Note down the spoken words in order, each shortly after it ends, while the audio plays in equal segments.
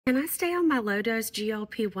Can I stay on my low-dose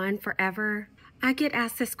GLP-1 forever? I get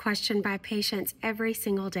asked this question by patients every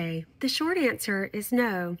single day. The short answer is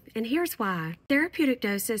no, and here's why. Therapeutic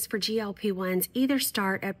doses for GLP-1s either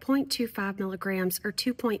start at 0.25 milligrams or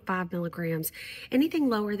 2.5 milligrams. Anything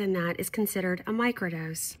lower than that is considered a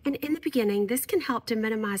microdose. And in the beginning, this can help to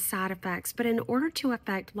minimize side effects, but in order to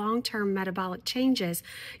affect long-term metabolic changes,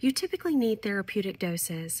 you typically need therapeutic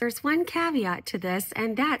doses. There's one caveat to this,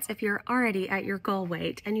 and that's if you're already at your goal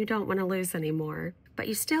weight and you don't want to lose anymore. But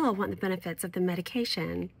you still want the benefits of the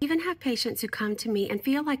medication. I even have patients who come to me and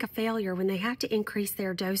feel like a failure when they have to increase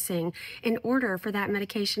their dosing in order for that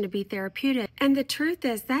medication to be therapeutic. And the truth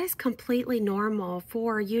is that is completely normal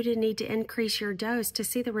for you to need to increase your dose to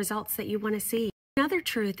see the results that you want to see. Another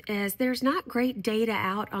truth is there's not great data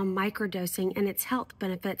out on microdosing and its health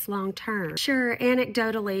benefits long term. Sure,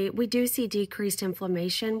 anecdotally, we do see decreased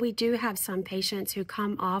inflammation. We do have some patients who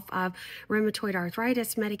come off of rheumatoid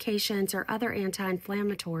arthritis medications or other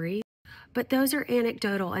anti-inflammatories, but those are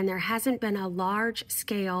anecdotal and there hasn't been a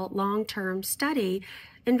large-scale, long-term study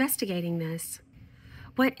investigating this.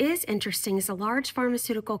 What is interesting is a large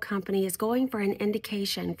pharmaceutical company is going for an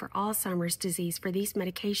indication for Alzheimer's disease for these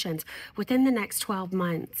medications within the next 12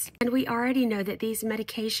 months. And we already know that these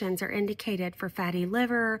medications are indicated for fatty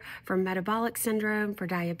liver, for metabolic syndrome, for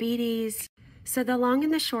diabetes. So the long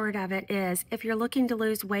and the short of it is, if you're looking to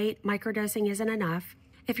lose weight, microdosing isn't enough.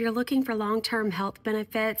 If you're looking for long-term health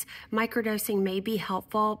benefits, microdosing may be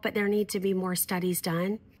helpful, but there need to be more studies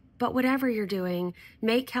done. But whatever you're doing,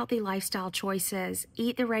 make healthy lifestyle choices,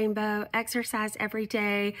 eat the rainbow, exercise every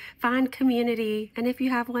day, find community, and if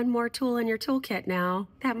you have one more tool in your toolkit now,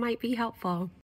 that might be helpful.